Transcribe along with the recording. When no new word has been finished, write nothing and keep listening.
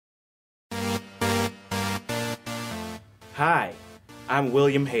Hi, I'm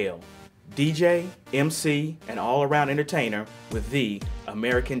William Hale, DJ, MC, and all-around entertainer with the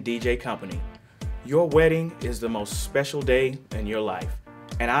American DJ Company. Your wedding is the most special day in your life,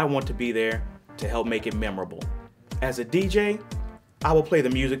 and I want to be there to help make it memorable. As a DJ, I will play the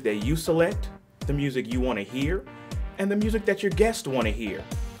music that you select, the music you want to hear, and the music that your guests want to hear.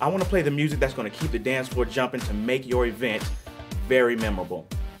 I want to play the music that's going to keep the dance floor jumping to make your event very memorable.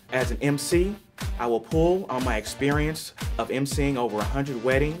 As an MC, I will pull on my experience of emceeing over 100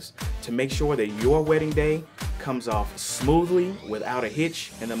 weddings to make sure that your wedding day comes off smoothly without a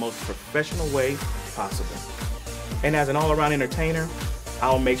hitch in the most professional way possible. And as an all-around entertainer,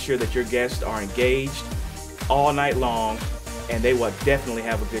 I'll make sure that your guests are engaged all night long and they will definitely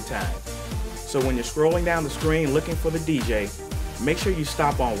have a good time. So when you're scrolling down the screen looking for the DJ, make sure you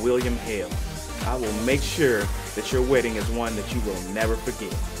stop on William Hale. I will make sure that your wedding is one that you will never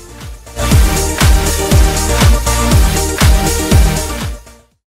forget.